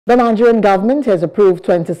The Nigerian government has approved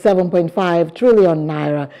 27.5 trillion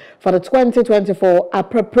naira for the 2024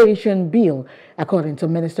 Appropriation Bill, according to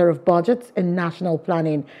Minister of Budget and National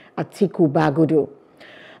Planning Atiku Bagudu.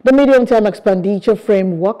 The Medium-Term Expenditure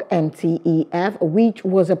Framework (MTEF), which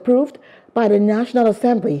was approved by the National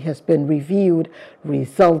Assembly, has been reviewed,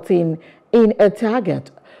 resulting in a target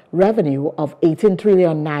revenue of 18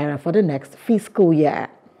 trillion naira for the next fiscal year.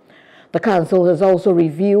 The Council has also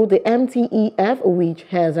reviewed the MTEF, which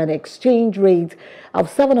has an exchange rate of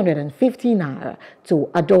 750 naira to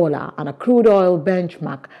a dollar and a crude oil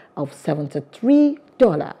benchmark of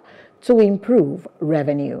 $73 to improve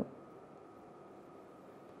revenue.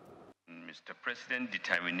 Mr. President's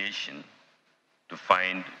determination to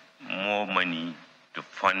find more money to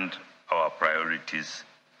fund our priorities,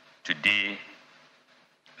 today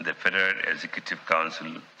the Federal Executive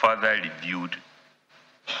Council further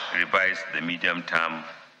revised the medium-term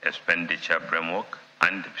expenditure framework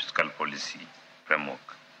and the fiscal policy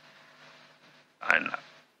framework. And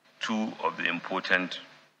two of the important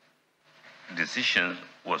decisions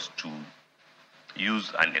was to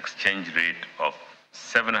use an exchange rate of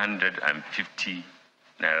 750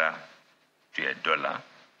 naira to a dollar,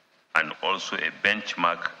 and also a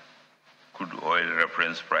benchmark crude oil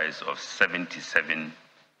reference price of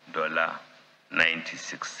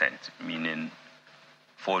 $77.96, meaning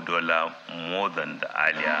 $4 more than the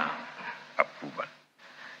earlier approval.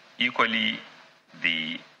 Equally,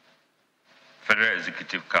 the Federal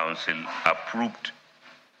Executive Council approved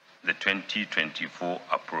the 2024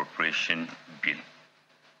 Appropriation Bill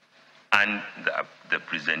and the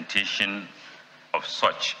presentation of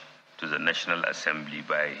such to the National Assembly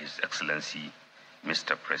by His Excellency,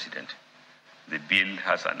 Mr. President. The bill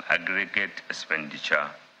has an aggregate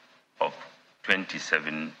expenditure of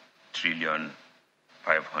 27 trillion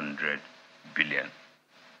 500 billion.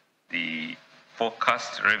 The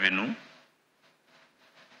forecast revenue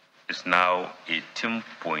is now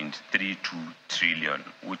 18.32 trillion,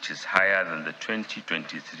 which is higher than the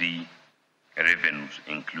 2023 revenues,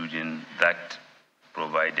 including that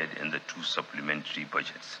provided in the two supplementary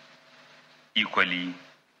budgets. Equally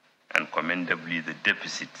and commendably, the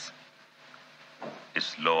deficit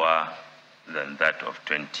is lower than that of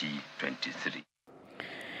 2023.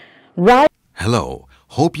 Right. Hello,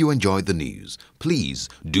 hope you enjoyed the news. Please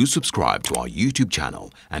do subscribe to our YouTube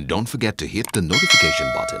channel and don't forget to hit the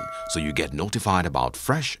notification button so you get notified about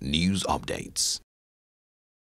fresh news updates.